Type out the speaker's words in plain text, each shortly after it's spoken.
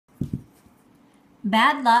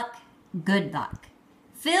Bad luck, good luck.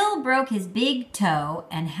 Phil broke his big toe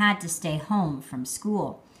and had to stay home from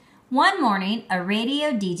school. One morning, a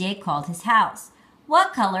radio DJ called his house.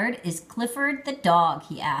 "What colored is Clifford the dog?"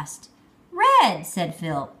 he asked. "Red," said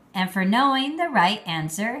Phil, and for knowing the right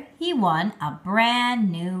answer, he won a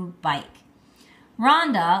brand new bike.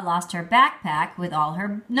 Rhonda lost her backpack with all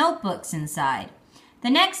her notebooks inside.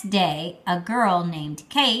 The next day, a girl named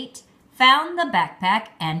Kate found the backpack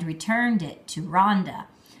and returned it to Rhonda.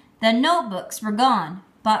 The notebooks were gone,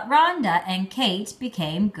 but Rhonda and Kate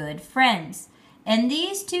became good friends. In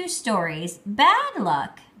these two stories, bad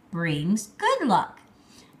luck brings good luck.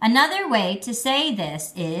 Another way to say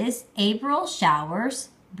this is April showers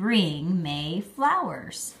bring May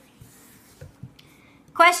flowers.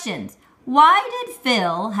 Questions. Why did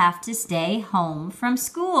Phil have to stay home from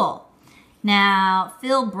school? Now,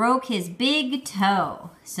 Phil broke his big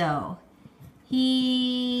toe. So,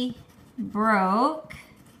 he broke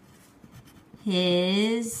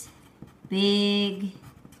his big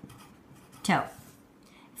toe.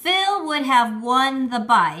 Phil would have won the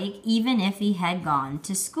bike even if he had gone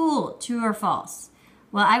to school. True or false?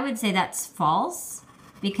 Well, I would say that's false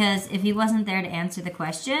because if he wasn't there to answer the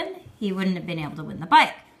question, he wouldn't have been able to win the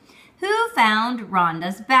bike. Who found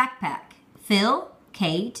Rhonda's backpack? Phil,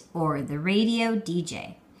 Kate, or the radio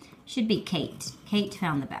DJ? Should be Kate. Kate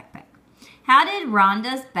found the backpack. How did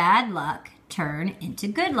Rhonda's bad luck turn into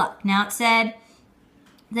good luck? Now it said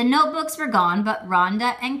the notebooks were gone, but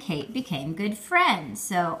Rhonda and Kate became good friends.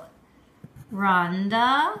 So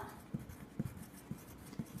Rhonda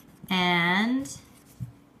and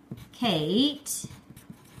Kate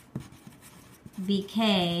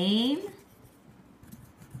became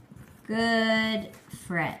good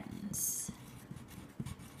friends.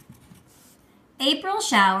 April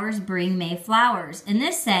showers bring May flowers. In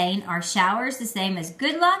this saying, are showers the same as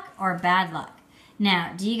good luck or bad luck?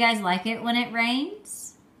 Now, do you guys like it when it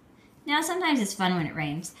rains? Now, sometimes it's fun when it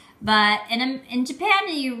rains. But in Japan,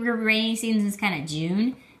 the rainy season is kind of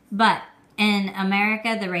June. But in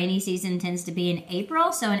America, the rainy season tends to be in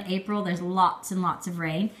April. So in April, there's lots and lots of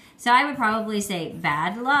rain. So I would probably say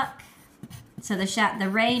bad luck. So the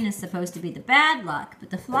rain is supposed to be the bad luck, but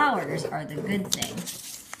the flowers are the good thing.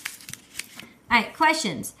 All right,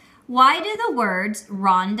 questions. Why do the words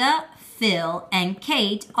Rhonda, Phil, and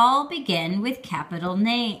Kate all begin with capital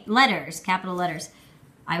letters? Capital letters.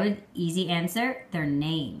 Easy answer, they're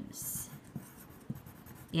names.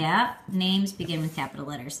 Yeah, names begin with capital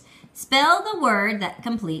letters. Spell the word that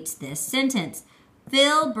completes this sentence.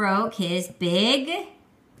 Phil broke his big, do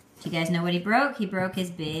you guys know what he broke? He broke his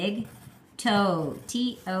big toe,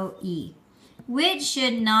 T-O-E, which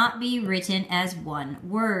should not be written as one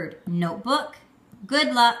word. Notebook,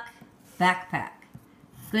 good luck, backpack.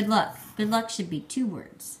 Good luck. Good luck should be two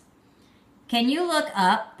words. Can you look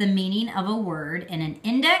up the meaning of a word in an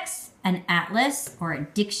index, an atlas, or a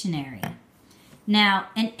dictionary? Now,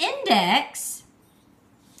 an index,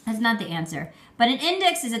 that's not the answer, but an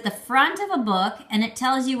index is at the front of a book and it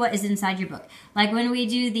tells you what is inside your book. Like when we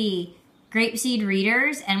do the Grapeseed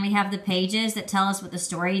readers and we have the pages that tell us what the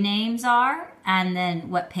story names are and then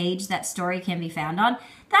what page that story can be found on,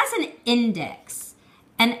 that's an index.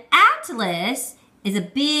 An atlas is a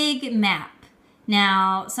big map.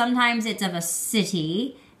 Now, sometimes it's of a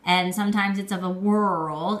city, and sometimes it's of a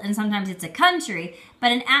world, and sometimes it's a country,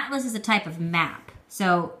 but an atlas is a type of map.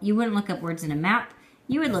 So you wouldn't look up words in a map,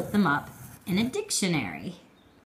 you would look them up in a dictionary.